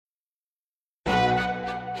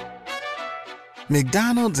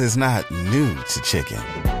McDonald's is not new to chicken.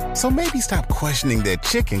 So maybe stop questioning their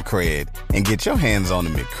chicken cred and get your hands on the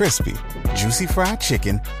McCrispy. Juicy fried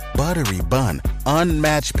chicken, buttery bun,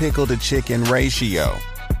 unmatched pickle to chicken ratio.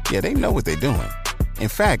 Yeah, they know what they're doing. In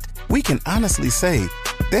fact, we can honestly say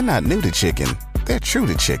they're not new to chicken. They're true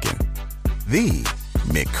to chicken. The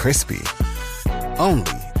McCrispy.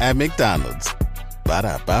 Only at McDonald's.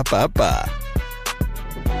 Ba-da-ba-ba-ba.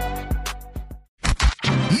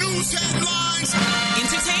 News headlines.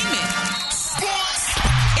 Entertainment. Sports.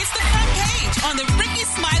 It's the front page on the Rickey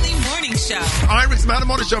Smiley Morning Show. All right, Rickey Smiley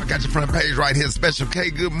Morning Show. We got your front page right here. Special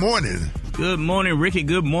K, good morning. Good morning, Ricky.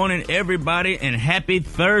 Good morning, everybody, and happy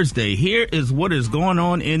Thursday. Here is what is going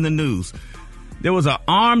on in the news. There was an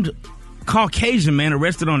armed Caucasian man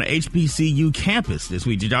arrested on the HBCU campus this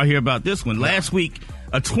week. Did y'all hear about this one? Last week,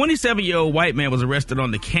 a 27-year-old white man was arrested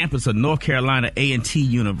on the campus of North Carolina A&T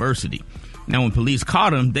University. Now, when police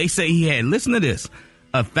caught him, they say he had, listen to this,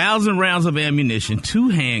 1,000 rounds of ammunition, 2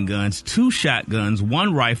 handguns, 2 shotguns,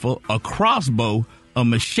 1 rifle, a crossbow, a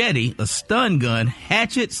machete, a stun gun,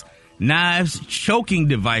 hatchets, knives, choking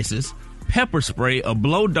devices, pepper spray, a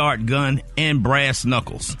blow dart gun, and brass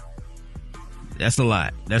knuckles. That's a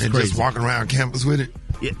lot. That's and crazy. Just walking around campus with it?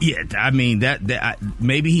 Yeah, I mean,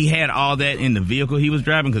 maybe he had all that in the vehicle he was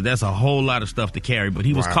driving, because that's a whole lot of stuff to carry. But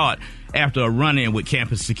he was caught after a run-in with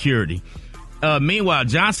campus security. Meanwhile,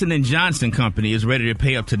 Johnson & Johnson Company is ready to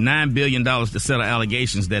pay up to $9 billion to settle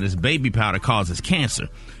allegations that its baby powder causes cancer.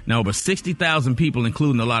 Now, over 60,000 people,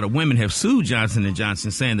 including a lot of women, have sued Johnson & Johnson,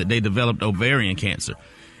 saying that they developed ovarian cancer.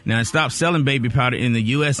 Now, it stopped selling baby powder in the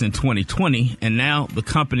U.S. in 2020, and now the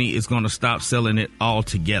company is going to stop selling it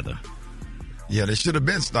altogether. Yeah, they should have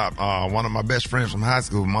been stopped. One of my best friends from high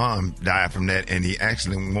school, mom died from that, and he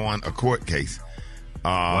actually won a court case.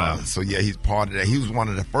 Wow. So, yeah, he's part of that. He was one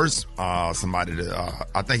of the first somebody to,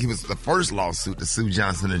 I think he was the first lawsuit to sue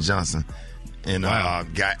Johnson & Johnson, and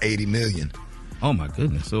got $80 million. Oh, my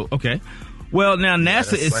goodness. So, okay. Well, now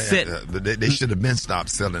NASA is set. They should have been stopped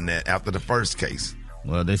selling that after the first case.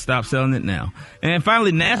 Well, they stopped selling it now. And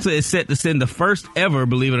finally, NASA is set to send the first ever,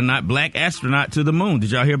 believe it or not, black astronaut to the moon. Did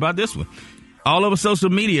y'all hear about this one? All over social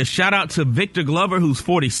media, shout out to Victor Glover, who's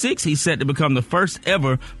 46. He's set to become the first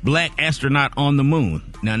ever black astronaut on the moon.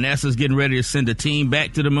 Now, NASA's getting ready to send a team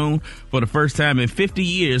back to the moon for the first time in 50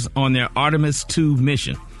 years on their Artemis II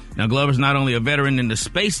mission. Now, Glover's not only a veteran in the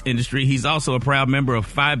space industry, he's also a proud member of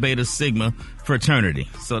Phi Beta Sigma fraternity.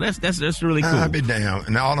 So that's really cool. I'll be down.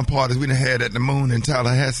 And all the parties we done had at the moon in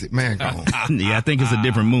Tallahassee, man, come on. Yeah, I think it's a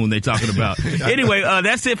different moon they're talking about. Anyway,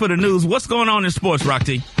 that's it for the news. What's going on in sports, Rock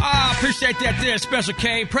T? Appreciate that there, Special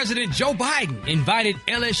K. President Joe Biden invited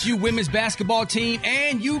LSU women's basketball team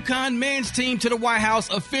and UConn men's team to the White House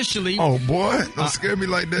officially. Oh, boy. Don't scare me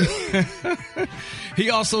like that. He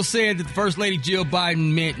also said that First Lady Jill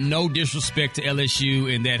Biden meant no disrespect to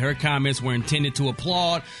LSU and that her comments were intended to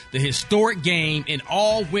applaud the historic game and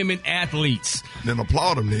all women athletes. Then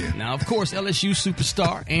applaud them then. Now, of course, LSU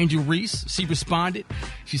superstar Angel Reese, she responded.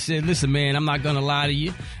 She said, listen, man, I'm not going to lie to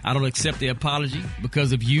you. I don't accept the apology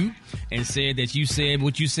because of you, and said that you said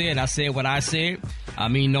what you said. I said what I said. I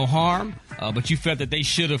mean no harm, but you felt that they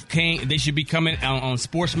should be coming on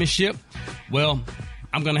sportsmanship. Well,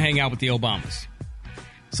 I'm going to hang out with the Obamas.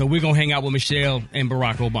 So we're going to hang out with Michelle and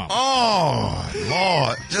Barack Obama. Oh,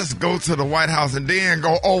 Lord. Just go to the White House and then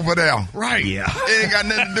go over there. Right. Yeah. It ain't got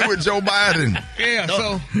nothing to do with Joe Biden. Yeah,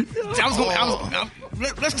 so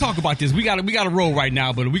let's talk about this. We got to roll right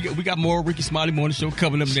now, but we got more Rickey Smiley Morning Show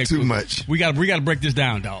coming up next. Too much. We got to break this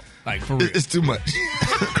down, dog. Like, for real. It's too much.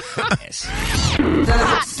 Yes. The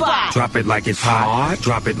hot spot. Drop it like it's hot.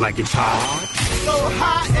 Drop it like it's hot. So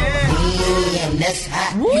hot and that's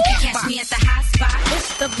hot. You can catch me at the hot spot.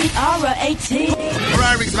 It's the BRAT. All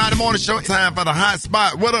right, Rickey Smiley Morning Show. Time for the hot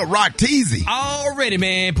spot. What up, Rock Teasy? Already,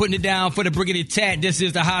 man. Putting it down for the Brigaded Tat. This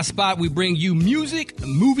is the hot spot. We bring you music,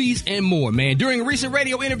 movies, and more, man. During a recent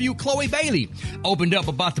radio interview, Chloe Bailey opened up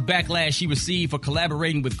about the backlash she received for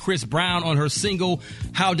collaborating with Chris Brown on her single,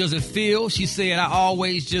 How Does It Feel? She said, I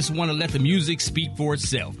always just want to let the music speak for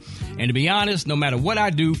itself. And to be honest, no matter what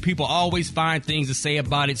I do, people always find things to say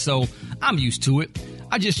about it, so I'm used to it.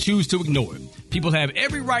 I just choose to ignore it. People have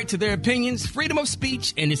every right to their opinions, freedom of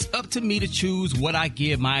speech, and it's up to me to choose what I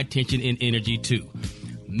give my attention and energy to.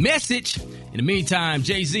 Message. In the meantime,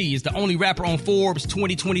 Jay-Z is the only rapper on Forbes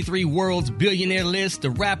 2023 World's Billionaire list. The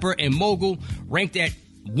rapper and mogul ranked at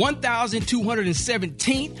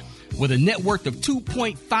 1,217th with a net worth of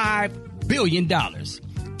 $2.5 billion,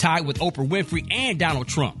 tied with Oprah Winfrey and Donald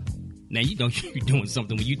Trump. Now, you know you're doing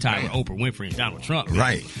something when you tie with Oprah Winfrey and Donald Trump. Man.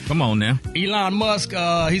 Right. Come on now. Elon Musk,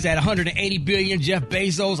 he's at $180 billion. Jeff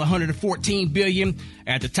Bezos, $114 billion.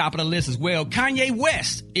 At the top of the list as well. Kanye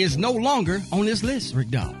West is no longer on this list, Rick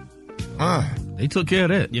Dawg. They took care of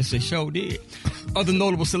that. Yes, they sure did. Other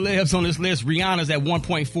notable celebs on this list: Rihanna's at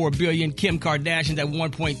 $1.4 billion, Kim Kardashian's at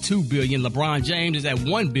 $1.2 billion, LeBron James is at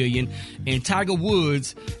 $1 billion, and Tiger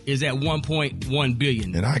Woods is at $1.1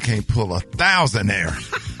 billion. And I can't pull 1,000 there.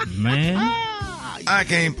 Man. I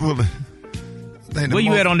can't pull it. Where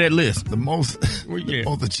you at on that list? The most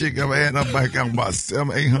the chick ever had, I'm back on about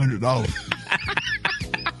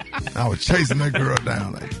 $700-800. I was chasing that girl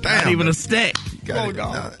down. Like, damn. Not even a stack. Got it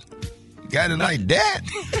like that?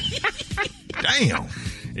 Damn.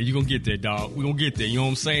 And you're going to get there, dog. We're going to get there. You know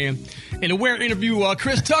what I'm saying? In the Where interview,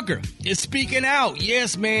 Chris Tucker is speaking out.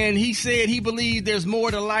 Yes, man. He said he believes there's more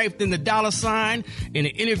to life than the dollar sign. In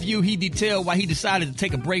an interview, he detailed why he decided to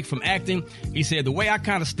take a break from acting. He said, the way I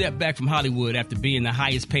kind of stepped back from Hollywood after being the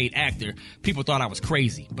highest paid actor, people thought I was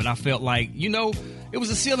crazy. But I felt like, it was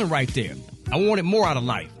a ceiling right there. I wanted more out of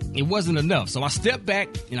life. It wasn't enough. So I stepped back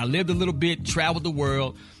and I lived a little bit, traveled the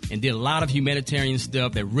world, and did a lot of humanitarian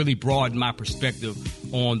stuff that really broadened my perspective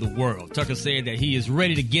on the world. Tucker said that he is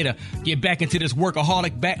ready to get back into this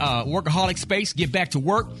workaholic space, get back to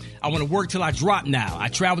work. I want to work till I drop now. I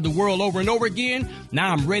traveled the world over and over again.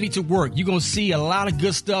 Now I'm ready to work. You're going to see a lot of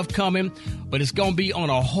good stuff coming, but it's going to be on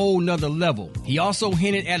a whole nother level. He also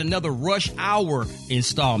hinted at another Rush Hour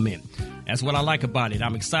installment. That's what I like about it.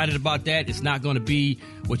 I'm excited about that. It's not going to be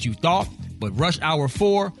what you thought, but Rush Hour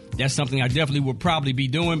 4, that's something I definitely would probably be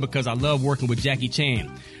doing because I love working with Jackie Chan.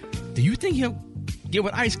 Do you think he'll get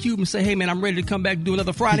with Ice Cube and say, hey, man, I'm ready to come back and do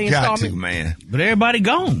another Friday installment? Got to, man. But everybody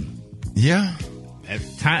gone. Yeah.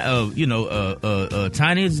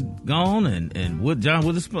 Tiny's gone and John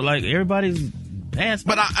Witherspoon, like everybody's ass.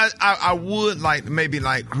 But I would like maybe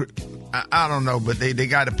like I don't know, but they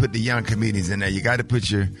got to put the young comedians in there. You got to put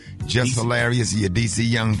your Just Hilarious, your DC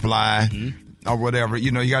Young Fly, or whatever.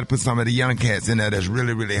 You got to put some of the young cats in there that's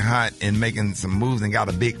really, really hot and making some moves and got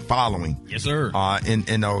a big following. Yes, sir.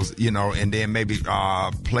 In those, and then maybe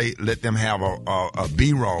let them have a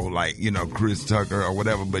B-roll like, Chris Tucker or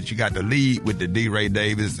whatever. But you got the lead with the D. Ray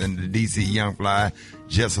Davis and the DC Young Fly,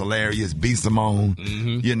 Just Hilarious, B. Simone,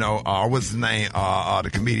 what's his name? The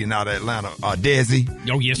comedian out of Atlanta, Desi.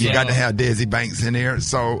 Oh, yes, you got to have Desi Banks in there.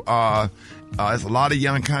 So, there's a lot of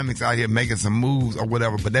young comics out here making some moves or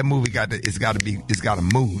whatever, but that movie it's got to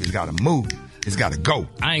move. It's got to go.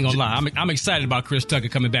 I ain't gonna lie. I'm excited about Chris Tucker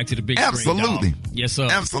coming back to the big screen. Absolutely. Yes, sir.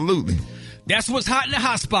 Absolutely. That's what's hot in the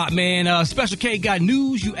hot spot, man. Special K got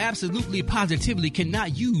news you absolutely, positively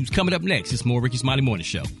cannot use. Coming up next, it's more Rickey Smiley Morning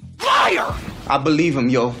Show. Fire! I believe him,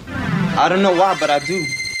 yo. I don't know why, but I do.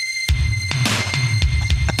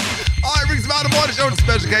 All right, Rickey Smiley Morning Show. The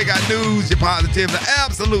Special K got news you positively,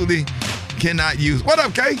 absolutely cannot use. What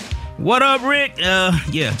up, K? What up, Rick?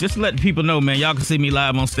 Just to let people know, man, y'all can see me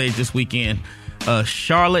live on stage this weekend.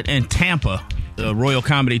 Charlotte and Tampa, the Royal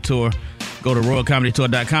Comedy Tour. Go to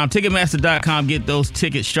royalcomedytour.com, ticketmaster.com. Get those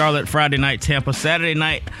tickets. Charlotte, Friday night, Tampa, Saturday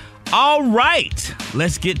night. All right,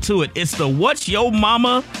 let's get to it. It's the What's Your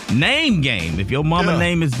Mama Name game. If your mama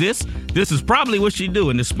name is this is probably what she do,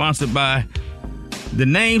 and it's sponsored by the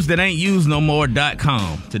names that ain't used no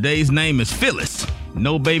more.com. Today's name is Phyllis.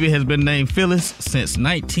 No baby has been named Phyllis since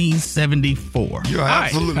 1974. You're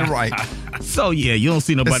absolutely right. So, you don't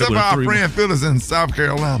see nobody except with our friend Phyllis in South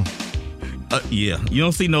Carolina. You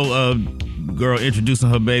don't see no girl introducing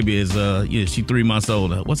her baby as, she 3 months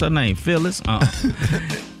old. What's her name? Phyllis? All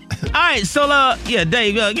right, so,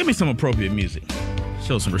 Dave, give me some appropriate music.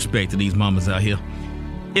 Show some respect to these mamas out here.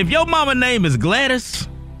 If your mama name is Gladys,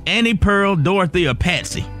 Annie, Pearl, Dorothy, or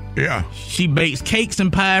Patsy, she bakes cakes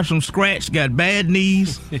and pies from scratch, got bad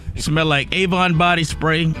knees, smell like Avon body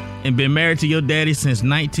spray, and been married to your daddy since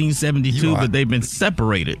 1972, but they've been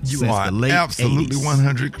separated since the late 80s. Absolutely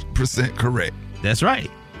 100% correct. That's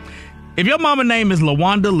right. If your mama name is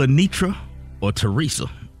LaWanda, Lenitra, or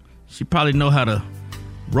Teresa, she probably know how to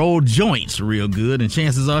roll joints real good, and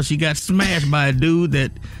chances are she got smashed by a dude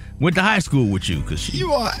that went to high school with you.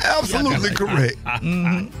 You are absolutely correct.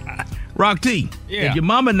 Rock T, if your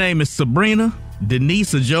mama name is Sabrina,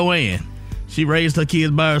 Denise, or Joanne, she raised her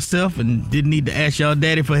kids by herself and didn't need to ask y'all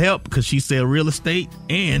daddy for help because she sell real estate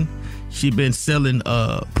and she been selling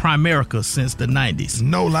Primerica since the 90s.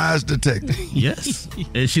 No lies detected. Yes.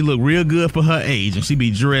 And she look real good for her age and she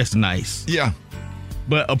be dressed nice. Yeah.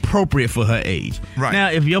 But appropriate for her age. Right.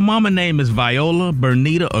 Now, if your mama name is Viola,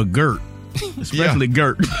 Bernita, or Gert, especially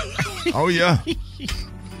Gert. Oh, yeah.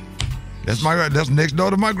 That's next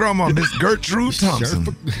door to my grandma, Miss Gertrude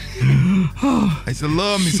Thompson. I used to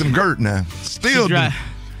love me some Gert now. Still do.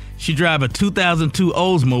 She drive a 2002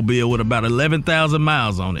 Oldsmobile with about 11,000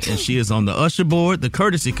 miles on it, and she is on the usher board, the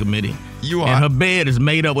courtesy committee. You are. And her bed is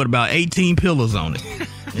made up with about 18 pillows on it.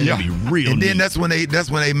 It'll be real. And then neat.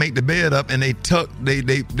 that's when they make the bed up and they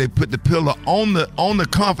put the pillow on the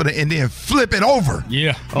comforter and then flip it over.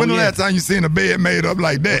 Yeah. When the last time you seen a bed made up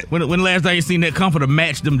like that? When the last time you seen that comforter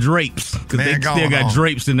match them drapes? Because they still got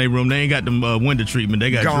drapes in their room. They ain't got them window treatment.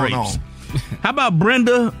 They got drapes. How about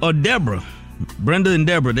Brenda or Deborah? Brenda and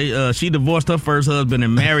Deborah, she divorced her first husband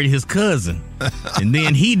and married his cousin. And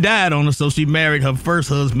then he died on her, so she married her first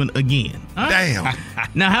husband again. Damn.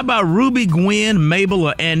 Now, how about Ruby, Gwen, Mabel,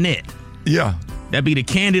 or Annette? Yeah. That be the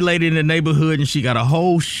candy lady in the neighborhood, and she got a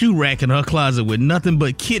whole shoe rack in her closet with nothing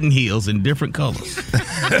but kitten heels in different colors.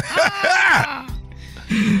 How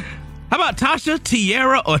about Tasha,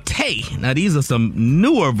 Tiara, or Tay? Now, these are some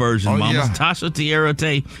newer versions, mamas. Yeah. Tasha, Tiara,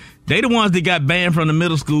 Tay. They the ones that got banned from the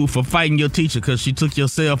middle school for fighting your teacher because she took your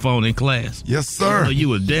cell phone in class. Yes, sir. So you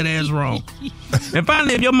was dead ass wrong. And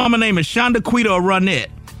finally, if your mama name is Shonda, Quita, or Ronette,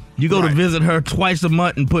 you go to visit her twice a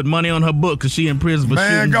month and put money on her book because she in prison for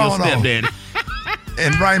shooting your stepdaddy.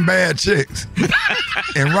 And writing bad checks. Cam,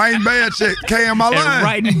 I And lying.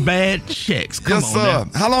 writing bad checks. Come on, sir.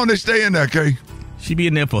 now. How long they stay in there, Kay? She be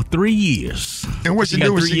in there for 3 years. And what she got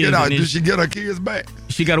do when 3 she years get out? and then Does she get her kids back?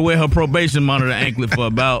 She got to wear her probation monitor anklet for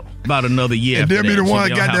about another year. And they'll be the one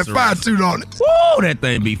that got that fire tooth suit on it. Woo, that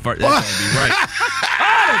thing be first. That thing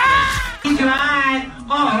be right. Cried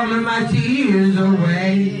all of my tears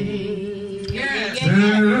away.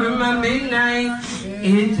 Turn my midnight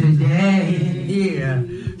into day. Yeah.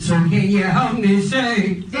 So can you help me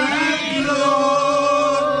say thank you,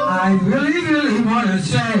 Lord? I really, really want to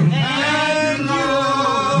say thank you,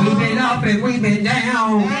 Lord. We've been up and we've been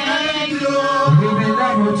down. Thank you, Lord. We've been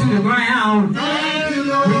level to the ground. Thank you,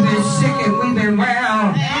 Lord. We've been sick and we've been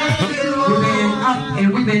well. Thank you, Lord. We've been up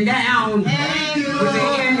and we've been down. Thank you, Lord. We've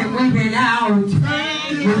been in and we've been out.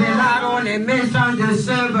 Thank you, We've been out on and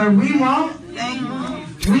misunderstood, but we won't.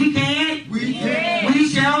 We can't. We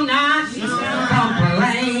shall not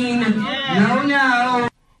complain. No.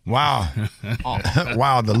 Wow.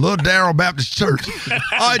 Wow, the Little Darrell Baptist Church. All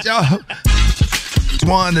right, y'all.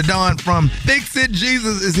 Juan the Don from Fix It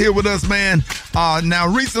Jesus is here with us, man. Now,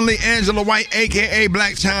 recently, Angela White, a.k.a.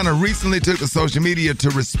 Black China, recently took to social media to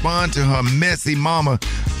respond to her messy mama.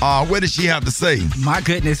 What did she have to say? My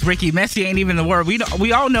goodness, Ricky, messy ain't even the word.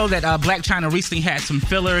 We all know that Black China recently had some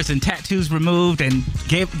fillers and tattoos removed and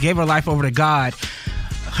gave her life over to God.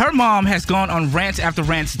 Her mom has gone on rants after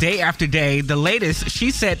rants, day after day. The latest, she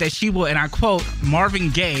said that she will, and I quote, Marvin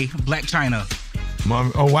Gaye Black China.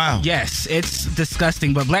 Mom, oh, wow. Yes, it's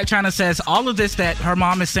disgusting. But Black China says all of this that her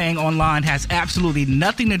mom is saying online has absolutely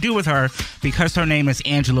nothing to do with her because her name is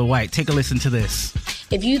Angela White. Take a listen to this.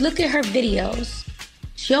 If you look at her videos,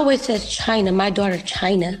 she always says China, my daughter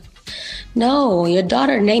China. No, your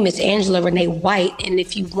daughter's name is Angela Renee White. And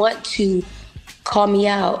if you want to call me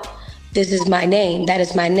out, this is my name. That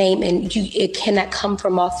is my name. And it cannot come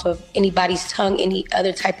from off of anybody's tongue any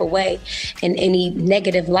other type of way in any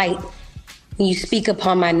negative light. When you speak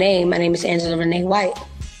upon my name is Angela Renee White.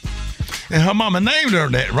 And her mama named her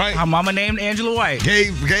that, right? Her mama named Angela White.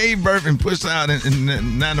 Gave birth and pushed out,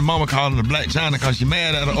 and now the mama calling her Black China because she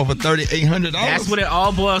mad at her over $3,800. That's what it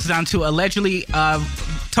all boils down to. Allegedly,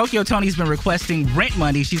 Tokyo Tony's been requesting rent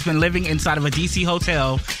money. She's been living inside of a D.C.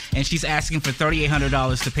 hotel, and she's asking for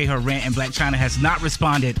 $3,800 to pay her rent, and Blac Chyna has not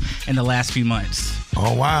responded in the last few months.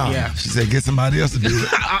 Oh, wow. Yeah. She said, get somebody else to do it.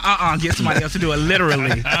 Get somebody else to do it,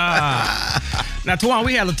 literally. Now, Twan,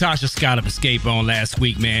 we had Latasha Scott of Escape on last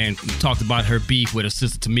week, man. We talked about her beef with her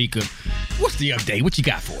sister Tamika. What's the update? What you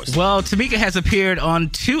got for us? Well, Tamika has appeared on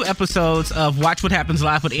 2 episodes of Watch What Happens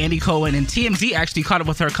Live with Andy Cohen, and TMZ actually caught up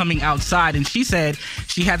with her coming outside, and she said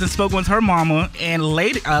she hasn't spoken with her mama, and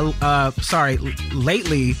lately,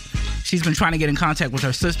 she's been trying to get in contact with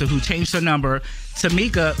her sister, who changed her number.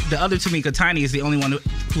 Tamika, the other Tamika, Tiny, is the only one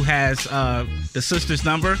who has the sister's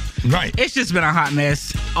number. Right. It's just been a hot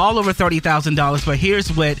mess. All over $30,000. But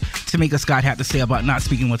here's what Tamika Scott had to say about not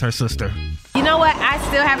speaking with her sister. You know what? I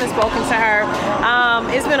still haven't spoken to her.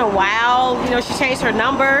 It's been a while. You know, she changed her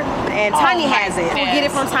number, and Tiny has it. We'll get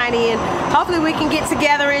it from Tiny, and hopefully we can get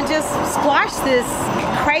together and just squash this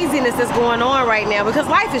craziness that's going on right now, because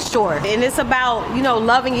life is short, and it's about, you know,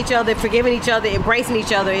 loving each other, forgiving each other, embracing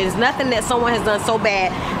each other. It's nothing that someone has done so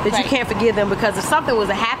bad that you can't forgive them, because if something was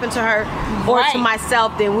to happen to her or to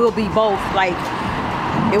myself, then we'll be both, like,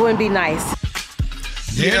 it wouldn't be nice.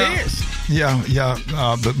 Yeah, it is. Yeah.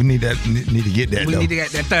 But we need to get that. We need to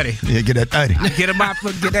get that 30. Yeah, get that 30. Get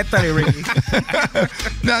that 30, Ricky.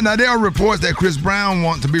 Now there are reports that Chris Brown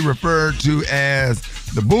wants to be referred to as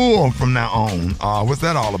the Bull from now on. What's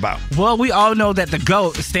that all about? Well, we all know that the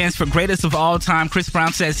GOAT stands for greatest of all time. Chris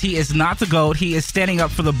Brown says he is not the GOAT. He is standing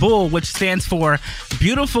up for the Bull, which stands for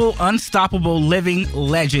beautiful, unstoppable, living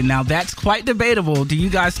legend. Now, that's quite debatable. Do you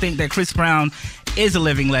guys think that Chris Brown is a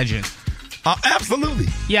living legend? Absolutely.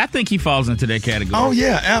 Yeah, I think he falls into that category. Oh,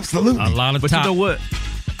 yeah, absolutely. A lot of But top. you know what?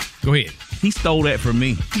 Go ahead. He stole that from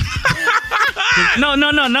me. No,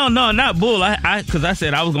 not Bull. Because I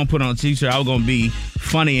said I was going to put on a T-shirt. I was going to be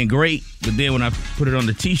funny and great. But then when I put it on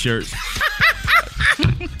the T-shirts,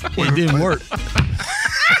 it didn't work.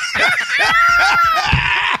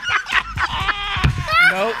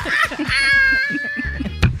 Nope.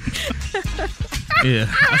 Yeah,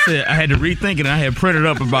 I said I had to rethink it, and I had printed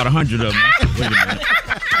up about 100 of them. I said, wait a minute.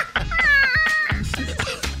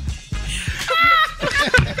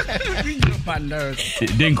 My nerves.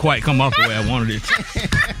 It didn't quite come off the way I wanted it to.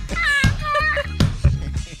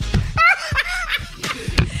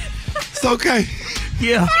 It's okay.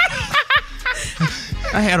 Yeah.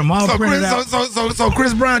 I had them all printed out. So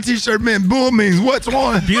Chris Brown T-shirt meant Bull means what's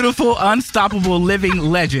one? Beautiful, unstoppable, living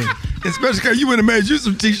legend. Especially because you went and made you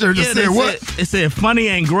some T-shirts that said what? It said funny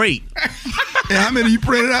and great. And how many you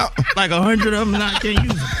printed out? Like 100 of them, and I can't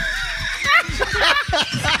use them.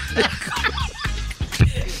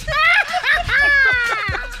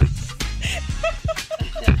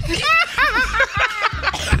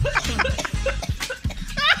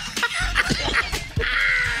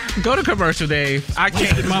 Go to commercial, Dave. I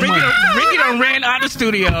can't. Ricky done ran out of the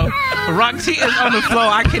studio. Roxy is on the floor.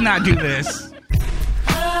 I cannot do this.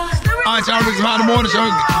 All right, y'all. Rickey Smiley Morning Show.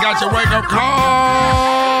 Got your wake-up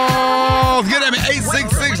calls. Get at me,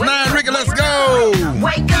 866-9. Ricky, let's go.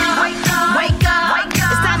 Wake up, wake up, wake up.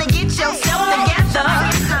 It's time to get yourself together.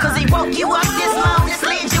 Cause he woke you up this morning,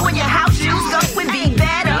 slid you in your house shoes, go and be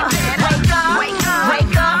better. Wake up, wake up,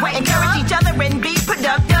 wake up. Encourage each other and be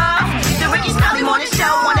productive. The Rickey Smiley Morning Show.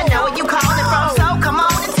 Wanna know where you calling from? So come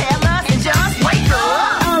on and tell us and just wake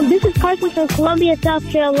up. This is Carson from Columbia, South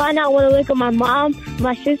Carolina. I want to wake up my mom,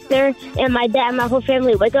 my sister, and my dad, and my whole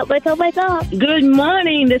family. Wake up, wake up, wake up. Good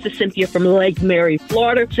morning. This is Cynthia from Lake Mary,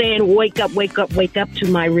 Florida, saying wake up, wake up, wake up to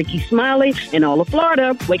my Rickey Smiley in all of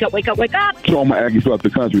Florida. Wake up, wake up, wake up. To all my Aggies throughout the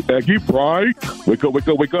country. Aggie pride. Wake up, wake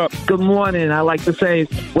up, wake up. Good morning. I like to say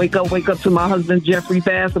wake up to my husband, Jeffrey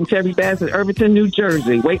Bass from Terry Bass in Irvington, New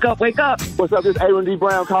Jersey. Wake up, wake up. What's up? This is Aaron D.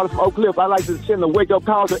 Brown calling from Oak Cliff. I like to send a wake-up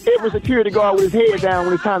call to every security guard with his head down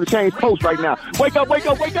when it's time to change posts right now. Wake up, wake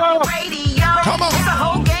up, wake up. Radio. Come on. It's a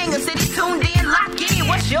whole gang of cities tuned in, locked in.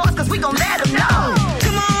 What's yours? Cause we gon' let them know.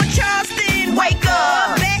 Come on, Charleston. Wake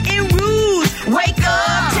up. Baton Rouge. Wake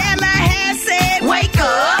up. Tallahassee said, wake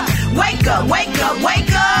up. Wake up, wake up,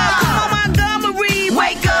 wake up. Come on, Montgomery.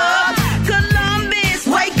 Wake up. Columbus.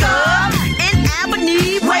 Wake up. In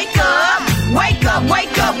Albany. Wake up. Wake up,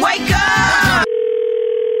 wake up, wake up.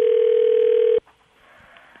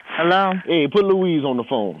 Hello? Hey, put Louise on the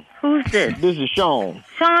phone. Who's this? This is Sean.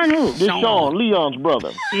 Sean who? This Sean, Leon's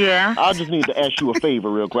brother. Yeah. I just need to ask you a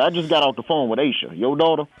favor real quick. I just got off the phone with Aisha, your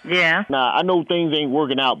daughter. Yeah. Now, I know things ain't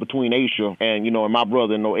working out between Aisha and, and my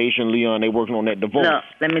brother. Aisha and Leon, they working on that divorce. Look,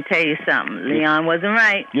 let me tell you something. Leon wasn't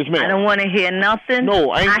right. Yes, ma'am. I don't want to hear nothing.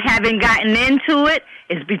 No, I haven't gotten into it.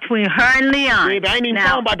 It's between her and Leon. Baby, I ain't even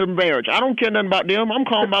calling about the marriage. I don't care nothing about them. I'm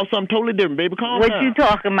calling about something totally different, baby. Calm down. What you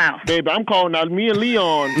talking about? Baby, I'm calling out. Me and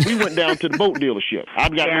Leon, we went down to the boat dealership. I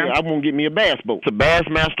want to get me a bass boat. It's a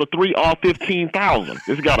Bassmaster 3 R15,000.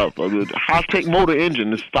 It's got a high-tech motor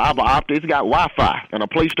engine. It's fiber optic. It's got Wi-Fi and a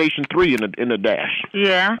PlayStation 3 in the dash.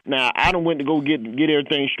 Yeah. Now, I done went to go get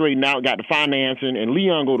everything straightened out, got the financing, and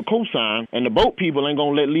Leon go to co-sign, and the boat people ain't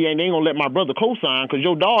gonna let my brother co-sign because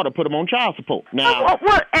your daughter put him on child support. Now,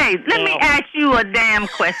 hey, let me ask you a damn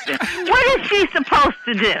question. What is she supposed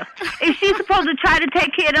to do? Is she supposed to try to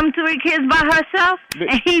take care of them 3 kids by herself,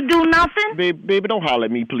 and he do nothing? Baby, don't holler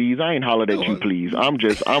at me, please. I ain't hollered at you, please. I'm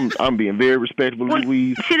being very respectful,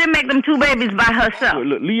 Louise. She didn't make them 2 babies by herself.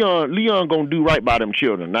 Look, Leon gonna do right by them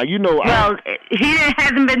children. Now, Well, he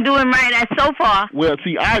hasn't been doing right so far. Well,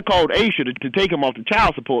 see, I called Aisha to take him off the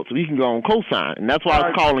child support so he can go on co-sign, and that's why I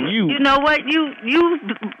was calling you. You know what? You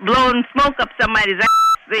blowing smoke up somebody's ass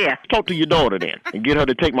there. Talk to your daughter then and get her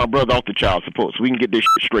to take my brother off the child support so we can get this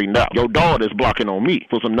shit straightened out. Your daughter's blocking on me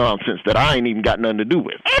for some nonsense that I ain't even got nothing to do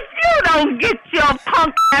with. If you don't get your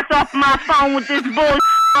punk ass off my phone with this bullshit,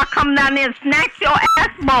 I'll come down there and snatch your ass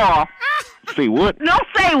ball. Say what? Don't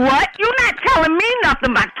say what. You're not telling me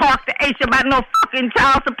nothing about talk to Aisha about no fucking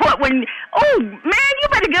child support when... Oh, man, you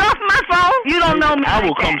better get off my phone. don't know me. I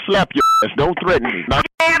will come slap your ass. Don't threaten me. Now,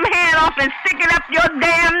 Damn hand off and stick it up your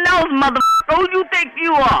damn nose, motherfucker. Who you think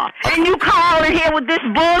you are? And you calling here with this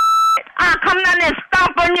bull? I'll come down there and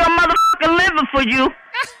stomp on your motherfucking liver for you.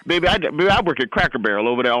 baby, I work at Cracker Barrel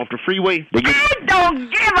over there off the freeway. I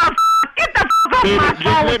don't give a f***. Get the f*** off my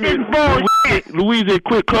phone with this bullshit. Louise,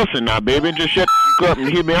 quit cussing now, baby. Just shut the f*** up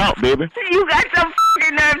and hear me out, baby. You got some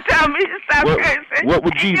f***ing nerve to tell me to stop cursing. What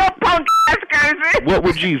would Jesus? Your punk ass cursing. What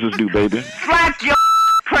would Jesus do, baby? Slap your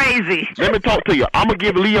crazy. Let me talk to you. I'm going to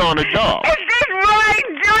give Leon a job. Is this Roy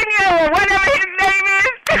Jr. or whatever his name is?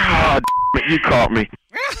 Oh, you caught me.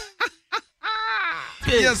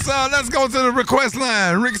 Yes, sir. Let's go to the request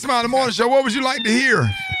line. Rickey Smiley Morning Show. What would you like to hear?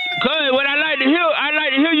 Cuz, what I like to hear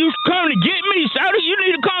you come to get me, Shawty. You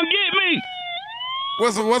need to come get me.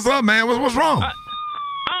 What's up, man? What's wrong? I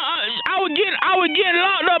was getting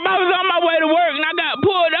locked up. I was on my way to work and I got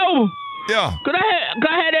pulled over. Yeah. Cause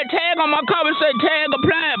I had that tag on my car that said tag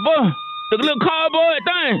applied for the little cardboard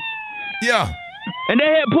thing. Yeah. And they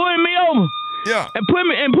had pulled me over. Yeah. And put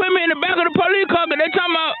me in the back of the police car because they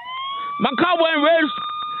talking about my car wasn't registered.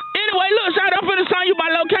 Anyway, look, Shawty, I'm finna send you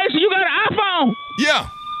my location. You got an iPhone? Yeah.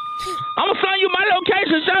 I'm gonna send you my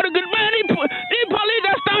location, Shawty. Cause man, these police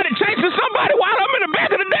that started chasing somebody while I'm in the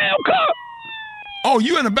back of the damn car. Oh,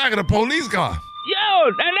 you in the back of the police car? Yo,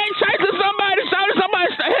 and they chasing somebody, Shawty.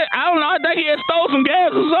 I don't know, I think he had stole some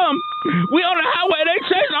gas or something. We on the highway, they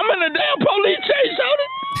chasing. I'm in the damn police chase, Shawty.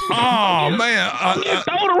 Oh, man.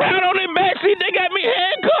 Thrown around on their backseat. They got me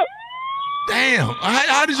handcuffed. Damn.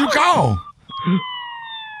 How did you call?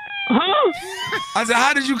 Huh? I said,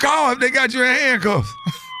 how did you call if they got you in handcuffs?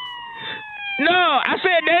 No, I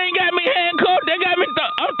said they ain't got me handcuffed. They got me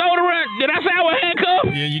I'm thrown around. Did I say I was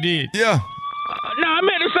handcuffed? Yeah, you did. Yeah. No, I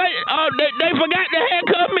meant to say they forgot to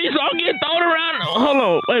handcuff me, so I'm getting thrown around. Hold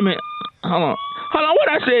on, wait a minute. Hold on, what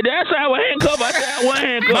I said? Did I say I was handcuffed? I said I wasn't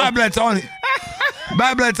handcuffed. Bible Tony.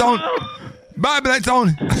 Bible Tony. Bible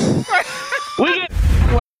Tony.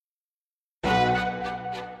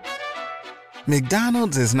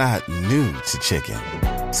 McDonald's is not new to chicken.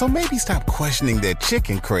 So maybe stop questioning their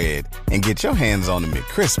chicken cred and get your hands on the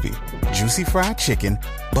McCrispy. Juicy fried chicken,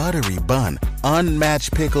 buttery bun,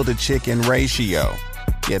 unmatched pickle to chicken ratio.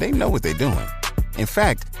 Yeah, they know what they're doing. In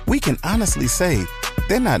fact, we can honestly say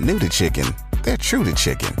they're not new to chicken. They're true to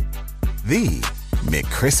chicken. The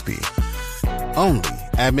McCrispy. Only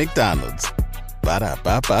at McDonald's.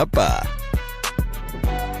 Ba-da-ba-ba-ba.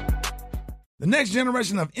 The next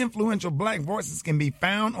generation of influential black voices can be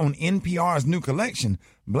found on NPR's new collection,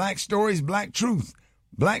 Black Stories, Black Truth.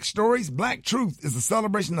 Black Stories, Black Truth is a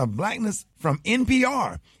celebration of blackness from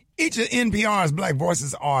NPR. Each of NPR's black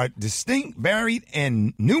voices are distinct, varied,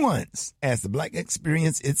 and nuanced as the black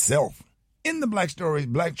experience itself. In the Black Stories,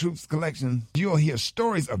 Black Truths collection, you'll hear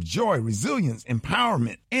stories of joy, resilience,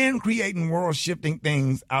 empowerment, and creating world-shifting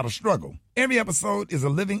things out of struggle. Every episode is a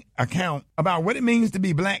living account about what it means to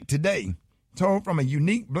be black today, told from a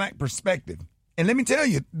unique black perspective. And let me tell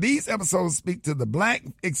you, these episodes speak to the black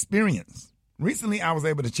experience. Recently, I was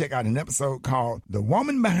able to check out an episode called The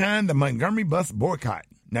Woman Behind the Montgomery Bus Boycott.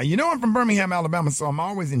 Now, you know I'm from Birmingham, Alabama, so I'm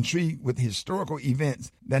always intrigued with historical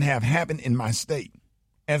events that have happened in my state.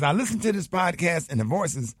 As I listened to this podcast and the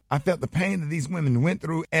voices, I felt the pain that these women went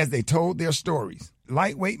through as they told their stories.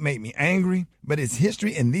 Lightweight made me angry, but it's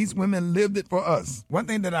history and these women lived it for us. One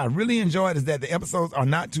thing that I really enjoyed is that the episodes are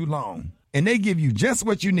not too long, and they give you just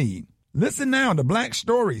what you need. Listen now to Black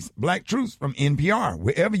Stories, Black Truths from NPR,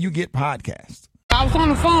 wherever you get podcasts. I was on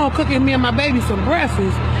the phone cooking me and my baby some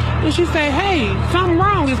breakfast, and she said, hey, something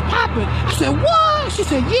wrong, it's popping. I said, what? She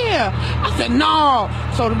said, yeah. I said, no.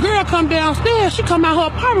 So the girl come downstairs, she come out her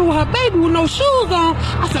apartment with her baby with no shoes on.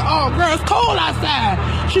 I said, oh, girl, it's cold outside.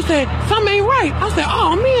 She said, something ain't right. I said,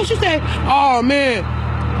 oh, man. She said, oh, man,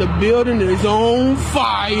 the building is on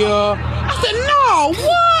fire. I said, no,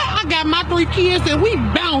 what? I got my 3 kids and we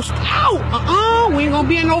bounced out. We ain't gonna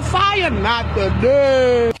be in no fire. Not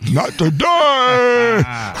today. Not today.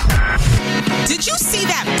 Did you see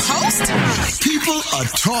that post? People are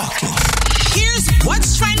talking. Here's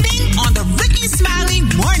what's trending on the Rickey Smiley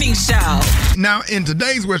Morning Show. Now, in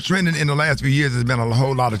today's what's trending in the last few years, there's been a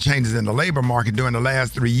whole lot of changes in the labor market. During the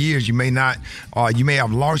last 3 years, you may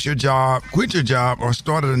have lost your job, quit your job, or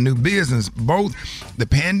started a new business. Both the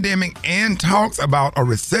pandemic and talks about a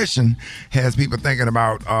recession has people thinking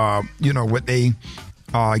about, what they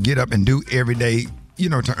get up and do every day,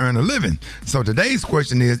 to earn a living. So today's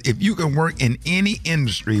question is, if you could work in any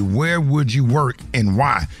industry, where would you work and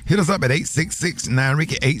why? Hit us up at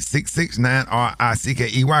 866-9-RICKEY,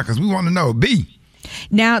 866-9-RICKEY, because we want to know. B,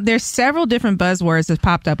 Now, there's several different buzzwords that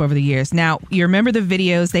popped up over the years. Now, you remember the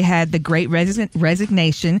videos, they had the Great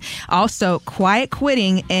Resignation, also quiet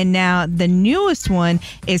quitting, and now the newest one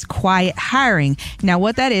is quiet hiring. Now,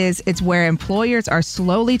 what that is, it's where employers are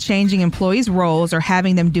slowly changing employees' roles or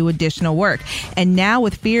having them do additional work. And now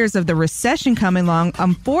with fears of the recession coming along,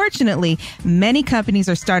 unfortunately, many companies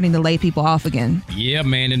are starting to lay people off again. Yeah,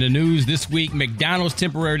 man. In the news this week, McDonald's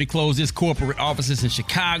temporarily closed its corporate offices in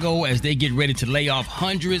Chicago as they get ready to lay off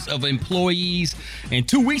hundreds of employees. And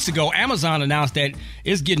 2 weeks ago, Amazon announced that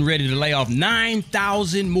it's getting ready to lay off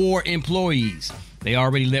 9,000 more employees. They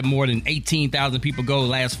already let more than 18,000 people go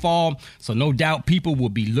last fall, so no doubt people will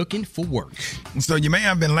be looking for work. So you may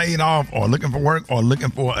have been laid off or looking for work or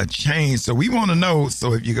looking for a change. So we want to know,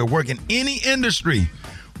 so if you could work in any industry,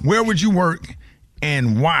 where would you work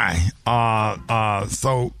and why? Rob?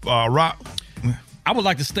 I would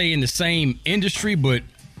like to stay in the same industry, but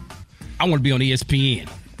I want to be on ESPN.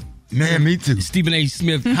 Man, me too. Stephen A.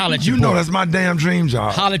 Smith, holla at your boy. You know that's my damn dream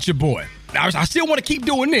job. Holla at your boy. I still want to keep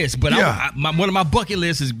doing this, but one of my bucket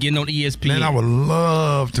lists is getting on ESPN. Man, I would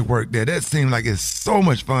love to work there. That seems like it's so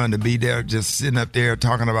much fun to be there, just sitting up there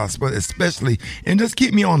talking about sports, especially, and just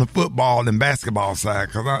keep me on the football and basketball side.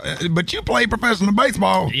 But you play professional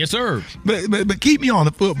baseball. Yes, sir. But keep me on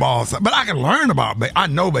the football side. But I can learn about I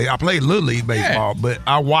know I play Little League baseball, but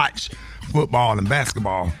I watch football and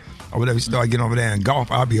basketball. Or whatever, you start getting over there in golf,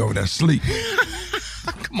 I'll be over there asleep.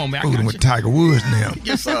 Come on, man. Fooling with Tiger Woods now.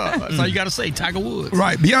 Yes, sir. That's all you got to say, Tiger Woods.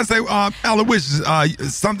 Right. Beyonce,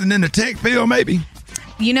 Aloysius, something in the tech field, maybe?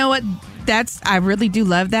 You know what? I really do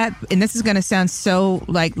love that. And this is going to sound so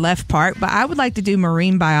like left part, but I would like to do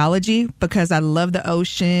marine biology because I love the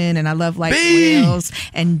ocean and I love like whales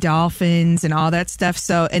and dolphins and all that stuff.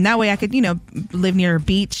 So, and that way I could, live near a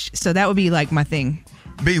beach. So that would be like my thing.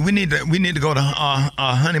 B, we need to go to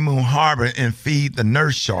Honeymoon Harbor and feed the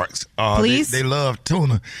nurse sharks. Please? They love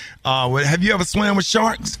tuna. Have you ever swam with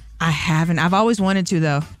sharks? I haven't. I've always wanted to,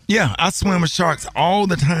 though. Yeah, I swim with sharks all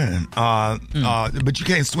the time. But you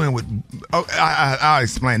can't swim with. I'll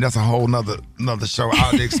explain. That's a whole nother show.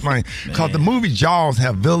 I'll explain. Because the movie Jaws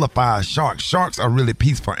have vilified sharks. Sharks are really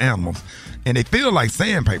peaceful animals, and they feel like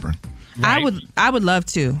sandpaper. Right. I would love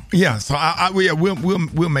to. Yeah, so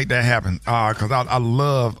we'll make that happen because I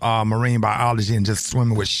love marine biology and just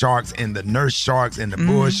swimming with sharks and the nurse sharks and the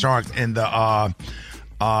bull sharks and the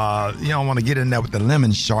you don't want to get in there with the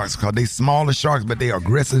lemon sharks because they smaller sharks but they are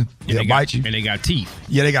aggressive. They'll bite you. And they got teeth.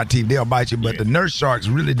 Yeah, they got teeth. They'll bite you, but the nurse sharks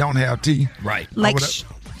really don't have teeth. Right.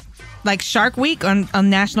 Like Shark Week on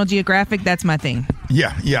National Geographic, that's my thing.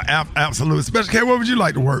 Yeah, absolutely. Special K, where would you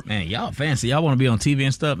like to work? Man, y'all fancy. Y'all want to be on TV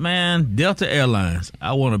and stuff? Man, Delta Airlines.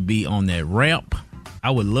 I want to be on that ramp. I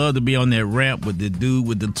would love to be on that ramp with the dude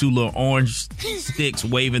with the two little orange sticks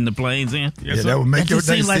waving the planes in. Yes, that would make your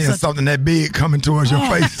day seeing something that big coming towards your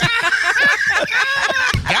face.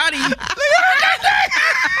 Got him.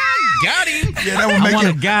 Got him. Yeah, that would make I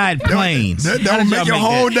want to guide planes. That would make your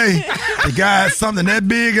whole day. The guide something that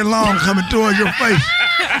big and long coming towards your face.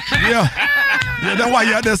 Yeah, that's why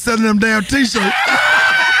you out there selling them damn T-shirts.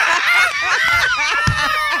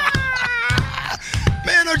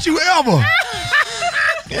 Man, don't you ever.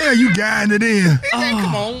 Yeah, you guiding it in.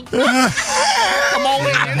 Come on. Come on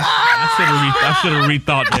in. I should have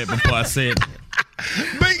rethought that before I said it.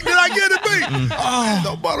 Did I get it, B?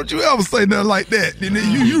 Oh, why don't you ever say nothing like that?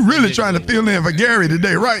 You really trying to fill in for Gary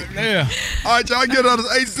today, right? Yeah. All right, y'all get on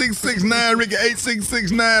 8669 Ricky,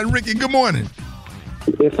 8669 Ricky. Good morning.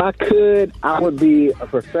 If I could, I would be a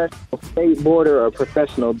professional skateboarder or a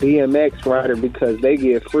professional BMX rider because they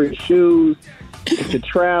get free shoes to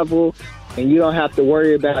travel, and you don't have to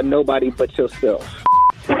worry about nobody but yourself.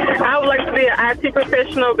 I would like to be an IT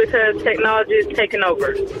professional because technology is taking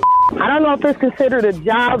over. I don't know if it's considered a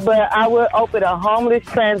job, but I would open a homeless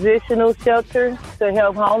transitional shelter to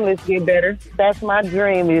help homeless get better. That's my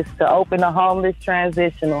dream, is to open a homeless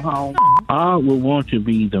transitional home. I would want to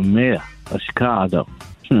be the mayor of Chicago.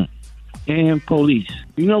 And police.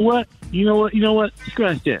 You know what?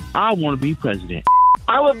 Scratch that. I want to be president.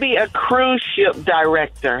 I would be a cruise ship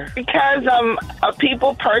director because I'm a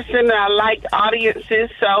people person and I like audiences.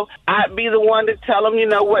 So I'd be the one to tell them,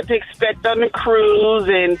 what to expect on the cruise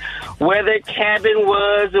and where their cabin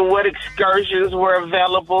was and what excursions were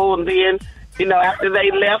available. And then, after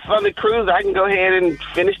they left on the cruise, I can go ahead and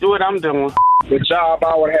finish doing what I'm doing. The job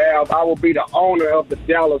I would have, I would be the owner of the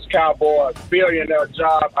Dallas Cowboys billionaire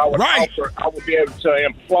job. I would be able to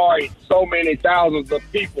employ so many thousands of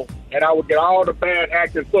people, and I would get all the bad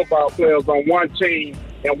acting football players on one team,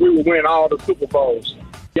 and we would win all the Super Bowls.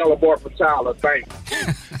 Yellow boy from Tyler. Thanks.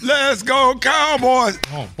 Let's go, Cowboys.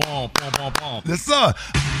 Yes, sir.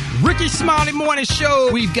 Rickey Smiley Morning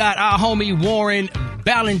Show. We've got our homie Warren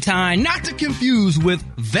Valentine, not to confuse with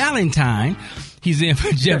Valentine. He's in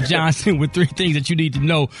for Jeff Johnson with 3 things that you need to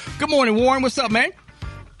know. Good morning, Warren. What's up, man?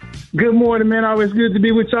 Good morning, man. Always good to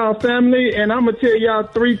be with y'all family. And I'm going to tell y'all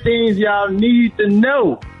 3 things y'all need to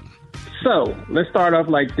know. So let's start off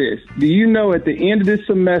like this. Do you know at the end of this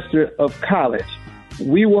semester of college,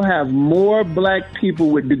 we will have more black people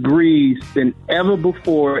with degrees than ever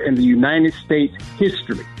before in the United States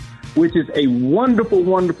history, which is a wonderful,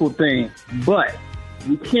 wonderful thing. But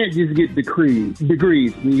we can't just get degrees.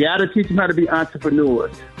 We got to teach them how to be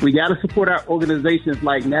entrepreneurs. We got to support our organizations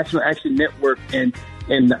like National Action Network and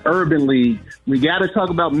the Urban League. We got to talk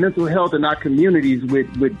about mental health in our communities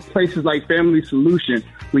with places like Family Solution.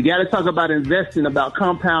 We got to talk about investing, about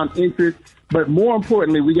compound interest. But more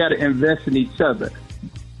importantly, we got to invest in each other.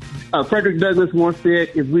 Frederick Douglass once said,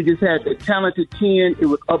 if we just had the talented 10, it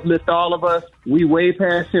would uplift all of us. We way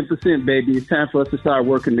past 10%, baby. It's time for us to start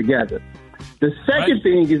working together. The second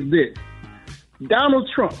thing is this. Donald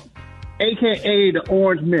Trump, a.k.a. the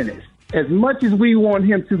Orange Menace, as much as we want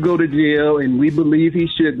him to go to jail, and we believe he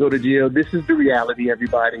should go to jail, this is the reality,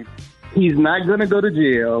 everybody. He's not going to go to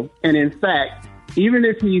jail. And in fact, even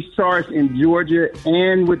if he's charged in Georgia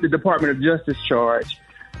and with the Department of Justice charge,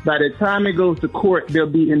 by the time it goes to court, they'll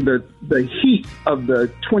be in the heat of the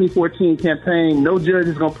 2014 campaign. No judge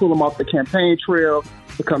is going to pull him off the campaign trail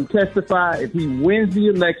to come testify. If he wins the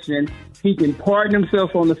election, he can pardon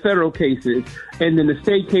himself on the federal cases, and then the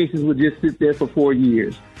state cases will just sit there for 4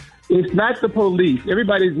 years. It's not the police. We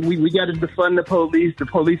got to defund the police. The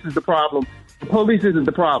police is the problem. The police isn't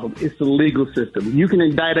the problem. It's the legal system. You can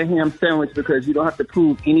indict a ham sandwich because you don't have to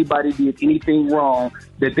prove anybody did anything wrong,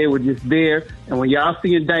 that they were just there. And when y'all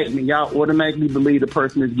see indictment, y'all automatically believe the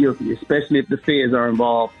person is guilty, especially if the feds are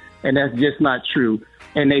involved. And that's just not true.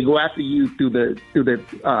 And they go after you through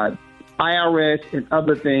the IRS and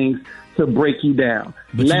other things to break you down.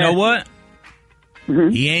 But you know what? Mm-hmm.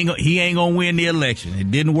 He ain't gonna win the election.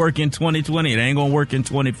 It didn't work in 2020. It ain't gonna work in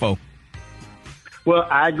 24. Well,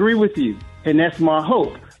 I agree with you, and that's my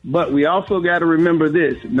hope. But we also got to remember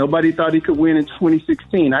this. Nobody thought he could win in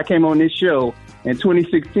 2016. I came on this show in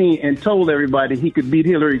 2016 and told everybody he could beat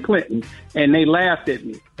Hillary Clinton, and they laughed at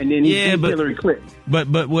me. And then he beat Hillary Clinton.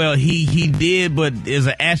 But well, he did, but there's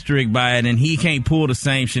an asterisk by it, and he can't pull the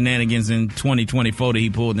same shenanigans in 2024 that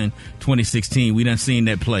he pulled in 2016. We done seen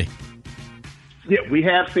that play. Yeah, we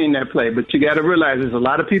have seen that play, but you got to realize there's a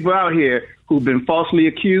lot of people out here who've been falsely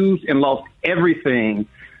accused and lost everything.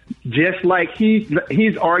 Just like he's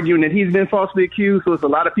arguing that he's been falsely accused, so it's a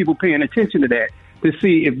lot of people paying attention to that to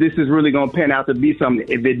see if this is really going to pan out to be something.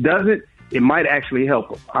 If it doesn't, it might actually help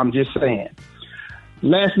him. I'm just saying.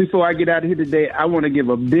 Lastly, before I get out of here today, I want to give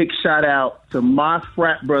a big shout out to my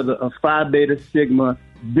frat brother of Phi Beta Sigma,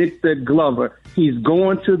 Victor Glover. He's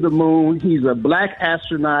going to the moon. He's a black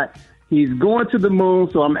astronaut. He's going to the moon,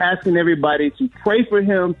 so I'm asking everybody to pray for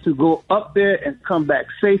him to go up there and come back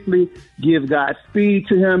safely, give Godspeed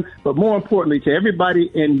to him, but more importantly, to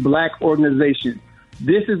everybody in black organizations.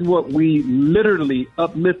 This is what we literally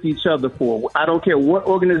uplift each other for. I don't care what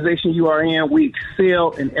organization you are in, we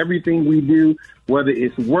excel in everything we do, whether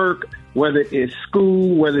it's work, whether it's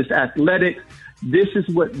school, whether it's athletics. This is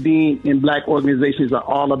what being in black organizations are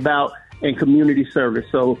all about. And community service.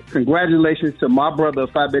 So congratulations to my brother,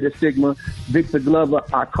 Phi Beta Sigma, Victor Glover.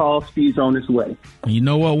 Our call speeds on its way. You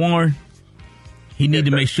know what, Warren? He need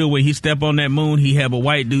to make sure when he step on that moon, he have a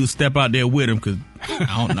white dude step out there with him, because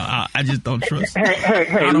I don't know. I just don't trust.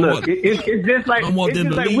 Hey, look, it's just like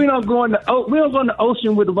we don't go in the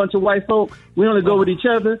ocean with a bunch of white folk. We only go with each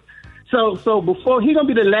other. So before he's gonna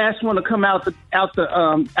be the last one to come out the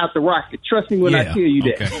rocket. Trust me when I tell you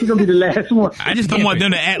that. He's gonna be the last one. I just don't want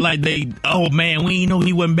them to act like we ain't know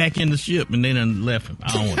he wasn't back in the ship and they done left him.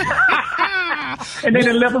 I don't want that. And they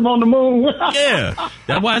done left him on the moon. Yeah,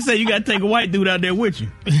 that's why I say you gotta take a white dude out there with you.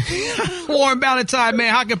 Warren Valentine,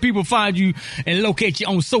 man, how can people find you and locate you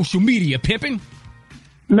on social media, Pippin?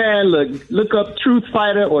 Man, look up Truth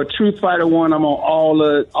Fighter or Truth Fighter 1. I'm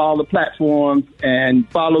on all the platforms, and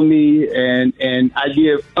follow me. And I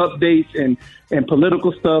give updates and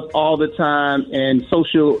political stuff all the time, and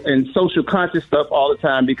social conscious stuff all the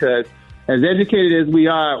time, because as educated as we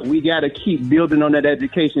are, we got to keep building on that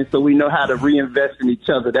education so we know how to reinvest in each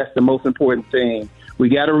other. That's the most important thing. We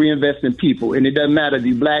got to reinvest in people, and it doesn't matter if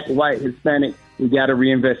you're black, white, Hispanic. We got to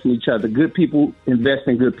reinvest in each other. Good people invest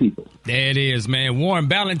in good people. There it is, man. Warren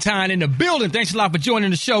Valentine in the building. Thanks a lot for joining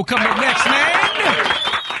the show. Coming up next, man.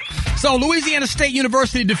 So, Louisiana State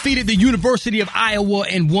University defeated the University of Iowa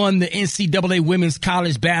and won the NCAA Women's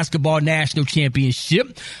College Basketball National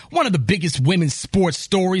Championship. One of the biggest women's sports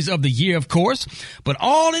stories of the year, of course. But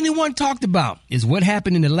all anyone talked about is what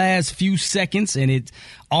happened in the last few seconds, and it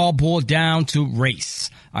all boiled down to race.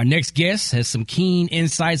 Our next guest has some keen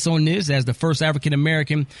insights on this as the first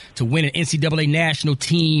African-American to win an NCAA National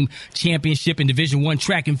Team Championship in Division I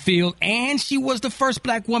track and field, and she was the first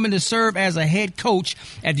black woman to serve as a head coach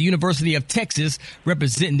at the University of Texas,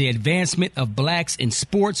 representing the advancement of blacks in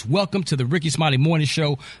sports. Welcome to the Rickey Smiley Morning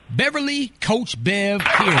Show, Beverly Coach Bev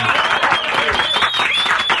here.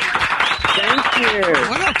 Thank you.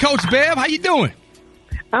 What up, Coach Bev? How you doing?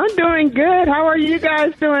 I'm doing good. How are you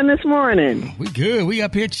guys doing this morning? We good. We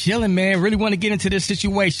up here chilling, man. Really want to get into this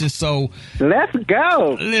situation, so let's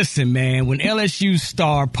go. Listen, man, when LSU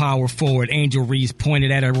star power forward Angel Reese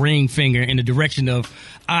pointed at her ring finger in the direction of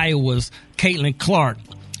Iowa's Caitlin Clark,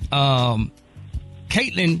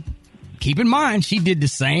 Caitlin, keep in mind, she did the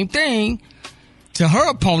same thing to her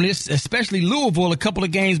opponents, especially Louisville, a couple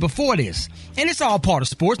of games before this. And it's all part of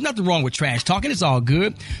sports. Nothing wrong with trash talking. It's all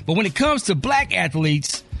good. But when it comes to black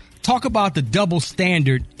athletes, talk about the double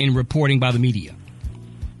standard in reporting by the media.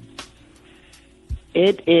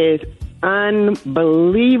 It is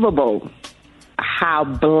unbelievable how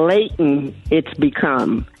blatant it's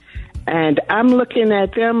become. And I'm looking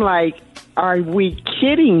at them like, are we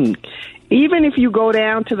kidding? Even if you go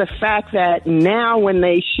down to the fact that now when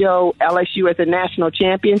they show LSU as a national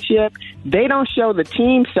championship, they don't show the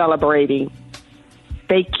team celebrating.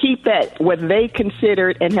 They keep that what they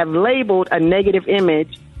considered and have labeled a negative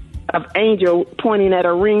image of Angel pointing at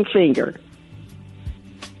a ring finger.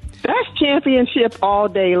 That's championship all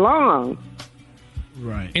day long.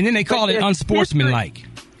 Right. And then they call it unsportsmanlike.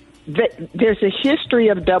 There's a history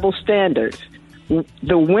of double standards.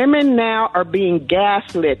 The women now are being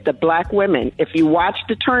gaslit, the black women. If you watch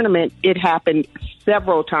the tournament, it happened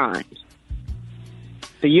several times.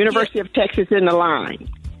 The University of Texas in the line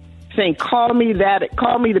saying, call me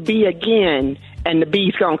the B again, and the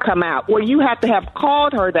B's going to come out. Well, you have to have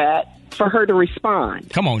called her that for her to respond.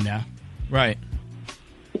 Come on now. Right.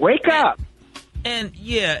 Wake up. And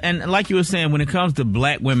and like you were saying, when it comes to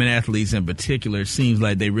black women athletes in particular, it seems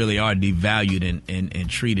like they really are devalued and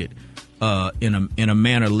treated in a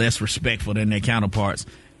manner less respectful than their counterparts.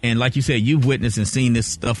 And like you said, you've witnessed and seen this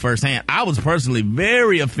stuff firsthand. I was personally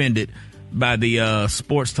very offended by the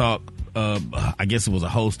sports talk. I guess it was a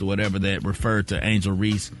host or whatever that referred to Angel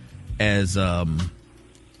Reese as a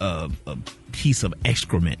piece of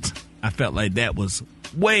excrement. I felt like that was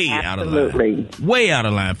way out of line. Way out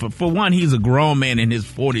of line. For one, he's a grown man in his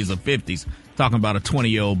 40s or 50s talking about a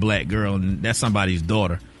 20-year-old black girl, and that's somebody's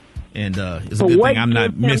daughter. And it's a good thing I'm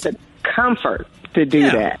not missing comfort to do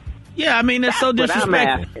that. Yeah, I mean, it's so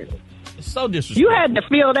disrespectful. It's so disrespectful. You had to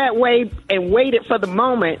feel that way and waited for the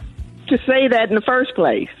moment to say that in the first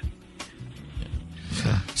place.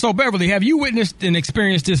 So, Beverly, have you witnessed and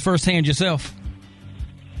experienced this firsthand yourself?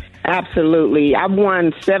 Absolutely. I've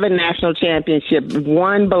won 7 national championships,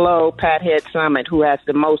 one below Pat Head Summit, who has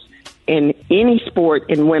the most in any sport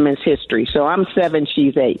in women's history. So I'm 7,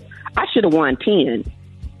 she's 8. I should have won 10.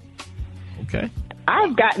 Okay.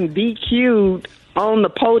 I've gotten DQ'd on the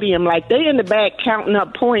podium, like they in the back counting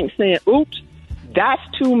up points saying, oops, that's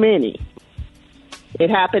too many.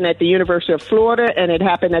 It happened at the University of Florida and it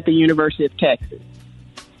happened at the University of Texas.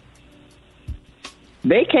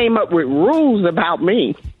 They came up with rules about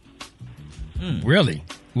me. Really?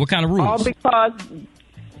 What kind of rules? All because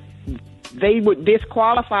they would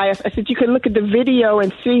disqualify us. I said, you can look at the video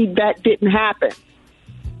and see that didn't happen.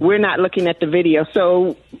 We're not looking at the video.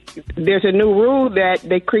 So there's a new rule that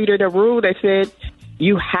they created a rule that said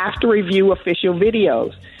you have to review official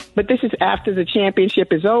videos. But this is after the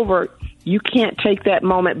championship is over. You can't take that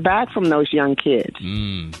moment back from those young kids.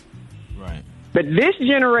 Right. But this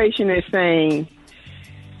generation is saying,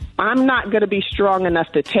 I'm not going to be strong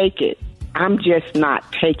enough to take it. I'm just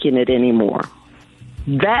not taking it anymore.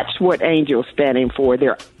 That's what Angel's standing for.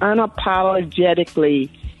 They're unapologetically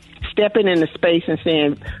stepping into space and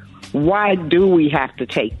saying, why do we have to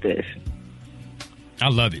take this? I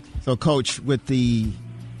love it. So, Coach, with the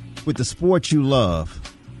sport you love,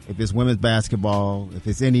 if it's women's basketball, if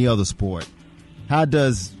it's any other sport, how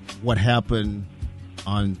does what happened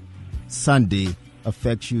on Sunday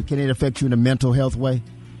affect you? Can it affect you in a mental health way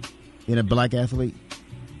in a black athlete?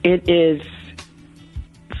 It is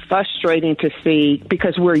frustrating to see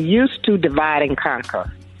because we're used to divide and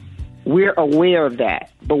conquer. We're aware of that.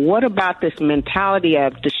 But what about this mentality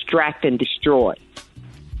of distract and destroy?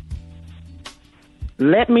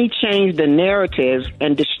 Let me change the narrative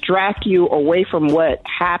and distract you away from what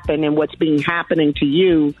happened and what's being happening to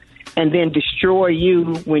you, and then destroy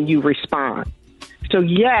you when you respond. So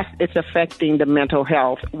yes, it's affecting the mental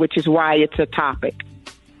health, which is why it's a topic,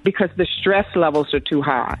 because the stress levels are too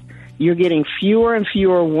high. You're getting fewer and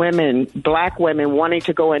fewer women, black women, wanting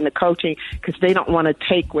to go into coaching because they don't want to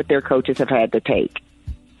take what their coaches have had to take.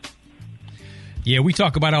 Yeah, we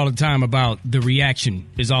talk about all the time about the reaction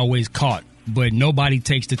is always caught, but nobody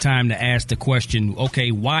takes the time to ask the question, okay,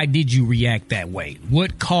 why did you react that way?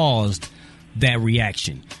 What caused that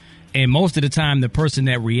reaction? And most of the time, the person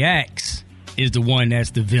that reacts is the one that's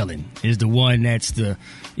the villain, is the one that's the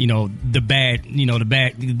bad, you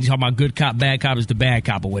talking about good cop, bad cop is the bad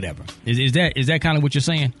cop or whatever. Is that kind of what you're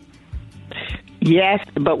saying? Yes,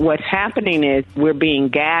 but what's happening is we're being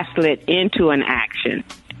gaslit into an action.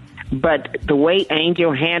 But the way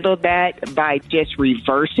Angel handled that by just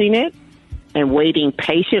reversing it and waiting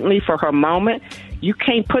patiently for her moment, you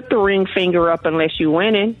can't put the ring finger up unless you're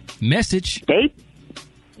winning. Message.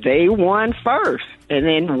 They won first and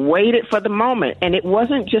then waited for the moment. And it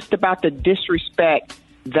wasn't just about the disrespect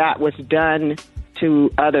that was done to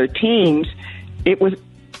other teams. It was,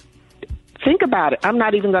 think about it, I'm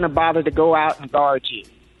not even going to bother to go out and guard you.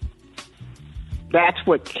 That's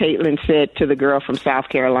what Caitlin said to the girl from South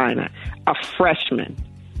Carolina, a freshman.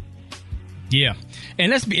 Yeah.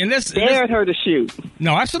 And let's dared her to shoot.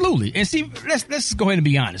 No, absolutely. And see, let's go ahead and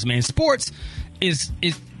be honest, man. Sports is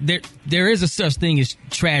there is a such thing as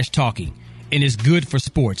trash talking, and it's good for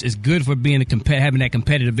sports. It's good for being having that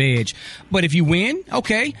competitive edge. But if you win,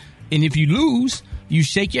 okay, and if you lose, you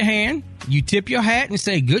shake your hand, you tip your hat, and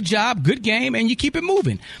say good job, good game, and you keep it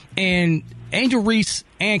moving. And Angel Reese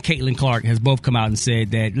and Caitlin Clark has both come out and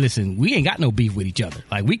said that, listen, we ain't got no beef with each other.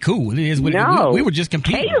 Like, we cool. It is what we were just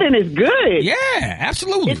competing. Caitlin is good. Yeah,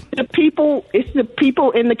 absolutely. It's the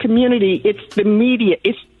people in the community. It's the media.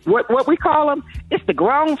 It's what we call them. It's the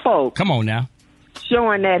grown folk. Come on now.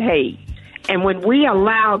 Showing that hate. And when we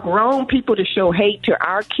allow grown people to show hate to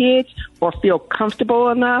our kids or feel comfortable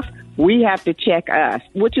enough, we have to check us,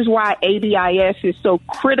 which is why ABIS is so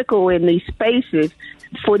critical in these spaces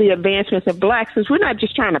for the advancements of blacks, because we're not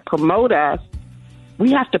just trying to promote us.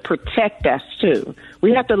 We have to protect us, too.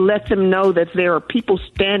 We have to let them know that there are people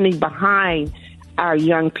standing behind our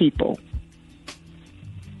young people.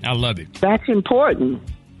 I love it. That's important.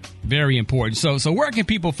 Very important. So where can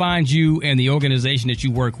people find you and the organization that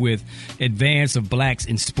you work with, Advance of Blacks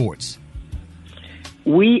in Sports?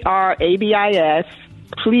 We are ABIS.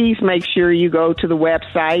 Please make sure you go to the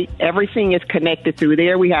website. Everything is connected through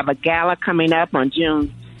there. We have a gala coming up on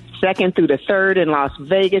June 2nd through the 3rd in Las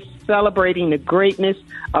Vegas, celebrating the greatness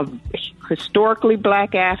of historically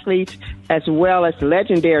black athletes, as well as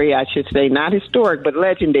legendary, I should say, not historic, but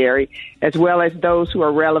legendary, as well as those who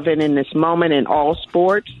are relevant in this moment in all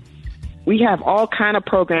sports. We have all kind of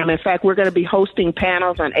programming. In fact, we're going to be hosting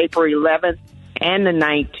panels on April 11th and the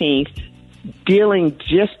 19th, dealing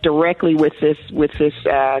just directly with this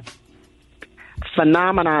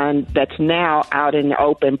phenomenon that's now out in the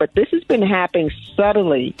open. But this has been happening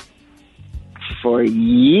subtly for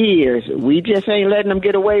years. We just ain't letting them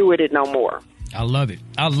get away with it no more. I love it.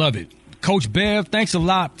 I love it. Coach Bev, thanks a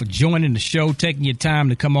lot for joining the show, taking your time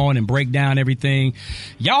to come on and break down everything.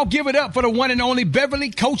 Y'all give it up for the one and only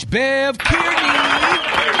Beverly Coach Bev Kearney.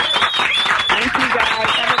 Thank you, guys.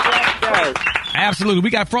 Have a blessed day. Absolutely.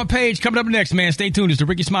 We got Front Page coming up next, man. Stay tuned. It's the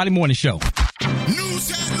Rickey Smiley Morning Show.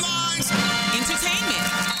 News headlines. Entertainment.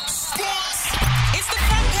 Sports. It's the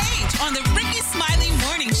Front Page on the Rickey Smiley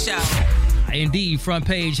Morning Show. Indeed, Front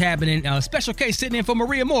Page happening. Special case sitting in for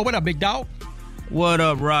Maria Moore. What up, big dog? What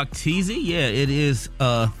up, Rock Teasy? Yeah, it is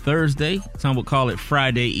Thursday. Some would call it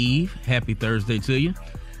Friday Eve. Happy Thursday to you.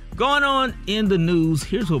 Going on in the news,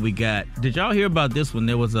 here's what we got. Did y'all hear about this one?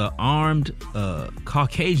 There was an armed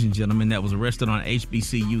Caucasian gentleman that was arrested on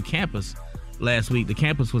HBCU campus last week. The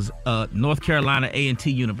campus was North Carolina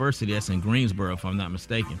A&T University. That's in Greensboro, if I'm not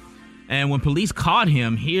mistaken. And when police caught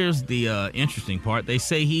him, here's the interesting part. They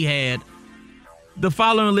say he had the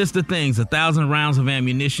following list of things: 1,000 rounds of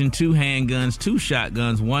ammunition, 2 handguns, 2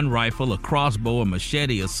 shotguns, 1 rifle, a crossbow, a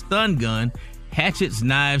machete, a stun gun, hatchets,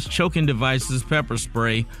 knives, choking devices, pepper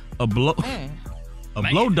spray, a blow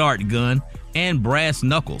dart gun, and brass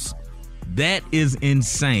knuckles. That is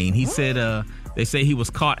insane. He said they say he was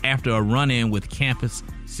caught after a run-in with campus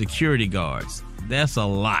security guards. That's a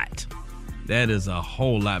lot. That is a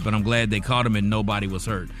whole lot, but I'm glad they caught him and nobody was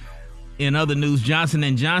hurt. In other news,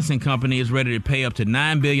 Johnson & Johnson Company is ready to pay up to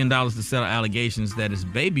 $9 billion to settle allegations that its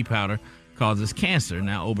baby powder causes cancer.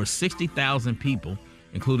 Now, over 60,000 people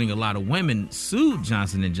including a lot of women, sued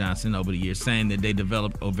Johnson & Johnson over the years, saying that they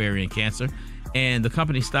developed ovarian cancer. And the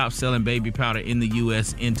company stopped selling baby powder in the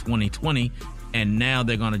U.S. in 2020, and now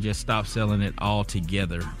they're going to just stop selling it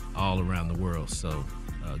altogether all around the world. So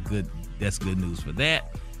that's good news for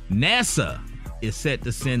that. NASA is set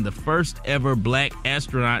to send the first ever black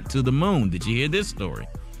astronaut to the moon. Did you hear this story?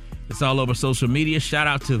 It's all over social media. Shout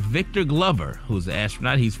out to Victor Glover, who's an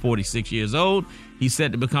astronaut. He's 46 years old. He's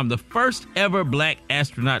set to become the first ever black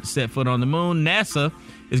astronaut to set foot on the moon. NASA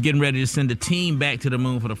is getting ready to send a team back to the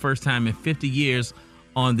moon for the first time in 50 years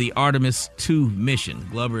on the Artemis 2 mission.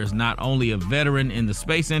 Glover is not only a veteran in the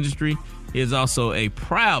space industry, he is also a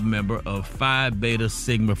proud member of Phi Beta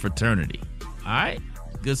Sigma fraternity. All right,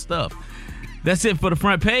 good stuff. That's it for the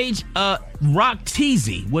front page. Rock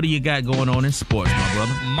Teasy, what do you got going on in sports, my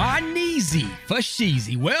brother? My kneesy for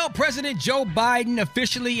sheezy. Well, President Joe Biden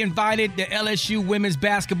officially invited the LSU women's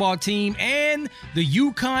basketball team and the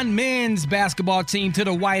UConn men's basketball team to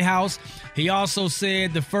the White House. He also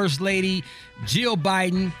said the First Lady, Jill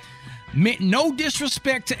Biden, meant no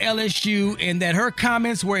disrespect to LSU and that her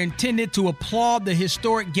comments were intended to applaud the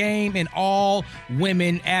historic game and all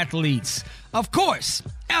women athletes. Of course,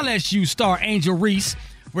 LSU star Angel Reese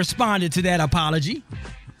responded to that apology.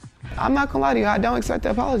 I'm not gonna lie to you, I don't accept the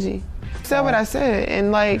apology. I said what I said,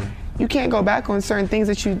 and you can't go back on certain things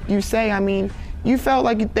that you say. I mean, you felt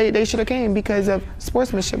like they should have came because of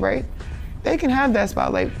sportsmanship, right? They can have that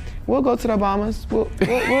spot. We'll go to the Obamas. We'll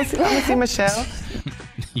see, I'm gonna see Michelle.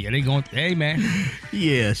 Yeah, they going. Hey, man.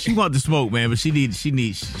 Yeah, she want the smoke, man, but she need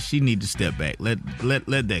to step back. Let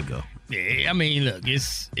that go. Yeah, I mean, look,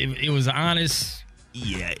 it was honest.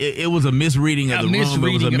 Yeah, it was a misreading of the room.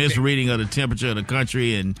 It was a misreading of the temperature of the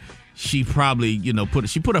country, and she probably,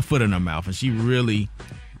 put her foot in her mouth, and she really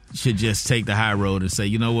should just take the high road and say,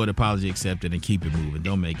 you know what, apology accepted, and keep it moving.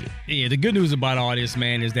 Don't make it. Yeah, the good news about all this,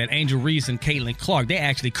 man, is that Angel Reese and Caitlin Clark, they're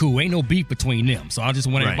actually cool. Ain't no beef between them. So I just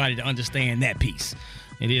want everybody to understand that piece.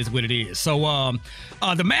 It is what it is. So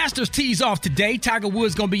the Masters tees off today. Tiger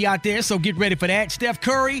Woods going to be out there, so get ready for that. Steph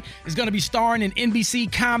Curry is going to be starring in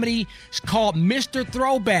NBC comedy. It's called Mr.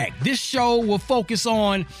 Throwback. This show will focus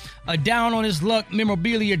on a down-on-his-luck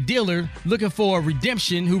memorabilia dealer looking for a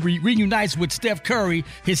redemption who reunites with Steph Curry,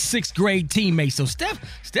 his sixth-grade teammate. So Steph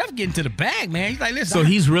getting to the bag, man. He's like, listen. So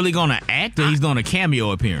he's really going to act, or he's doing a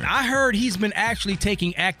cameo appearance? I heard he's been actually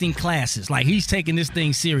taking acting classes. Like, he's taking this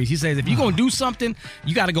thing serious. He says, if you're going to do something,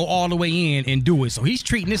 you got to go all the way in and do it. So he's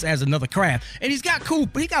treating this as another craft. And he's got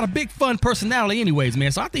a big, fun personality anyways,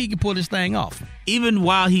 man. So I think he can pull this thing off. Even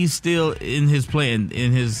while he's still in his playing,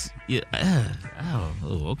 in his...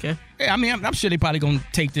 okay. Yeah, I mean, I'm sure they're probably going to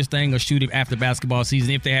take this thing or shoot it after basketball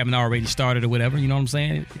season if they haven't already started or whatever. You know what I'm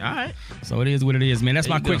saying? All right. So it is what it is, man. That's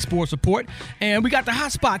my quick sports report. And we got the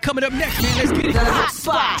hot spot coming up next, man. Let's get it. The hot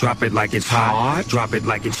spot. Drop it like it's hot. Drop it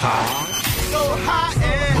like it's hot. So hot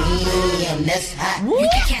and that's hot. You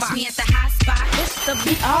can catch me at the hot spot. It's the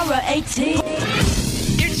BRAT.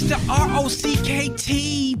 It's the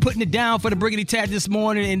ROCKT putting it down for the Briggity Tat this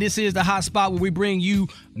morning, and this is the hot spot where we bring you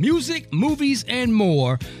music, movies, and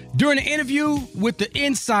more. During an interview with The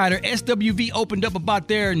Insider, SWV opened up about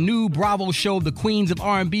their new Bravo show, The Queens of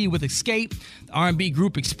R&B with Escape. The R&B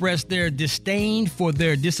group expressed their disdain for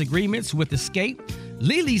their disagreements with Escape.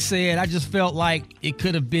 Lily said, I just felt like it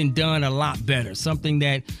could have been done a lot better. Something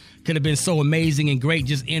that could have been so amazing and great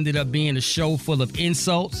just ended up being a show full of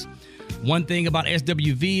insults. One thing about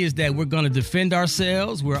SWV is that we're going to defend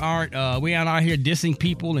ourselves. We aren't out here dissing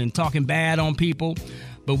people and talking bad on people,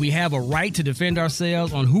 but we have a right to defend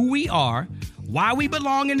ourselves on who we are, why we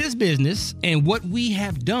belong in this business, and what we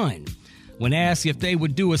have done. When asked if they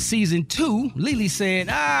would do a season 2, Lily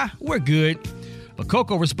said, we're good. But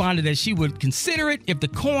Coco responded that she would consider it if the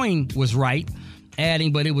coin was right,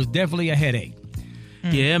 adding, but it was definitely a headache.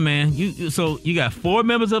 Yeah, man. So you got 4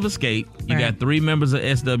 members of Escape. You got 3 members of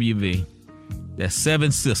SWV. That's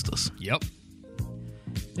 7 sisters. Yep.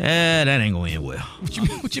 That ain't gonna end well.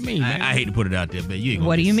 What you mean, man? I hate to put it out there, but you ain't gonna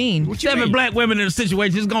What do you mean? 7 black women in a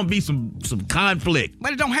situation, there's gonna be some conflict.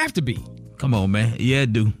 But it don't have to be. Come on, man. Yeah,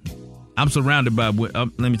 it do. I'm surrounded by,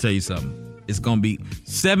 let me tell you something. It's gonna be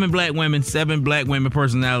 7 black women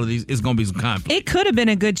personalities. It's gonna be some conflict. It could have been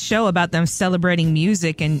a good show about them celebrating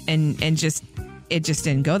music and just... It just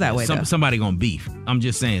didn't go that way, though. Somebody gonna beef. I'm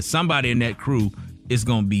just saying, somebody in that crew is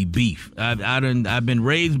gonna be beef. I've been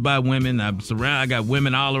raised by women. I got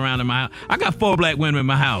women all around in my house. I got 4 black women in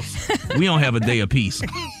my house. We don't have a day of peace.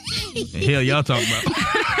 The hell y'all talking about?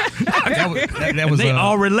 That was they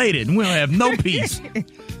all related. We don't have no peace.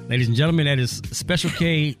 Ladies and gentlemen, that is Special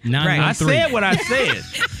K 913. I said what I said.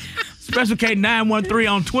 Special K 913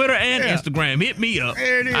 on Twitter and Instagram. Hit me up.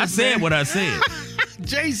 There it is, I said man. what I said.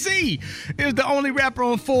 Jay-Z is the only rapper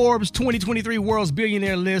on Forbes 2023 World's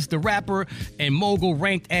Billionaire list. The rapper and mogul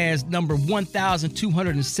ranked as number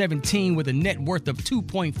 1,217 with a net worth of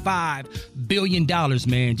 $2.5 billion,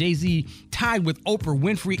 man. Jay-Z tied with Oprah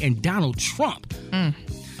Winfrey and Donald Trump.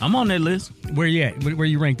 I'm on that list. Where you at? Where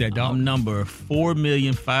you rank that, dog? I'm number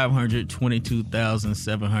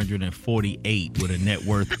 4,522,748 with a net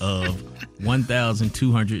worth of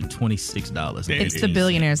 $1,226. It's the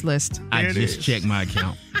billionaires list. I just checked my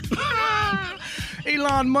account.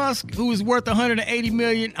 Elon Musk, who is worth 180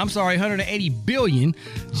 billion.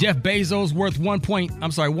 Jeff Bezos worth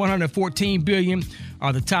 114 billion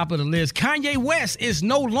are the top of the list. Kanye West is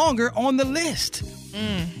no longer on the list.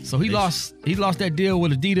 So he lost that deal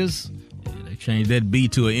with Adidas. They changed that B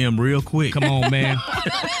to an M real quick. Come on, man.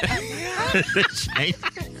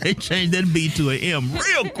 They changed that B to an M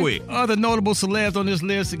real quick. Other notable celebs on this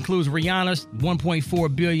list includes Rihanna,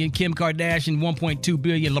 1.4 billion, Kim Kardashian, 1.2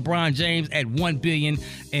 billion, LeBron James at 1 billion,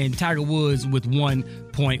 and Tiger Woods with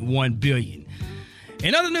 1.1 billion.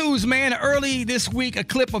 In other news, man, early this week, a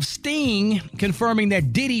clip of Sting confirming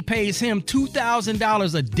that Diddy pays him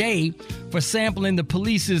 $2,000 a day for sampling the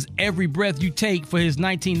Police's Every Breath You Take for his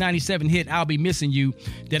 1997 hit, I'll Be Missing You,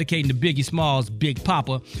 dedicating to Biggie Smalls' Big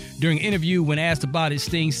Papa. During an interview, when asked about it,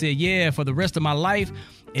 Sting said, "Yeah, for the rest of my life,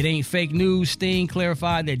 it ain't fake news." Sting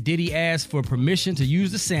clarified that Diddy asked for permission to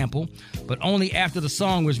use the sample, but only after the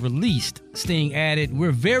song was released. Sting added,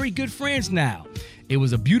 "We're very good friends now. It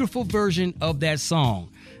was a beautiful version of that song."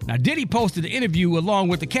 Now, Diddy posted the interview along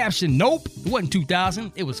with the caption, "Nope, it wasn't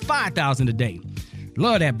 2,000. It was 5,000 a day."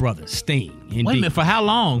 Love that brother, Sting. Indeed. Wait a minute, for how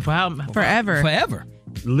long? Forever. Forever.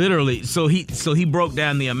 Literally. So he broke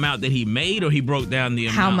down the amount that he made, or he broke down the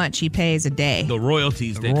amount? How much he pays a day. The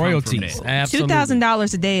royalties that come from that. Absolutely.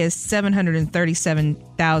 $2,000 a day is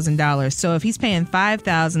 $737,000. So if he's paying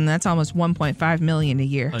 $5,000, that's almost $1.5 million a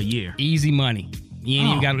year. A year. Easy money. You ain't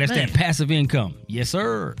even got that's that passive income. Yes,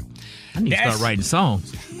 sir. I need to start writing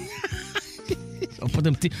songs.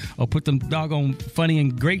 Or put them doggone funny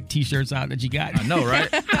and great t-shirts out that you got. I know, right?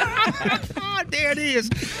 There it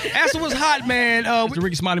is. That's what's hot, man. With the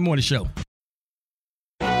Rickey Smiley Morning Show.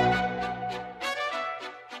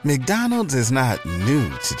 McDonald's is not new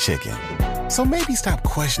to chicken. So maybe stop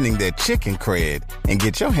questioning their chicken cred and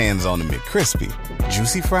get your hands on the McCrispy.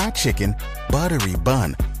 Juicy fried chicken, buttery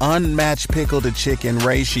bun, unmatched pickle to chicken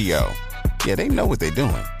ratio. Yeah, they know what they're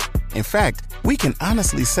doing. In fact, we can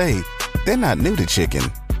honestly say they're not new to chicken.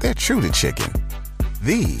 They're true to chicken.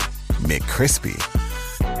 The McCrispy.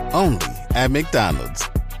 Only at McDonald's.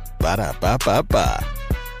 Ba-da-ba-ba-ba.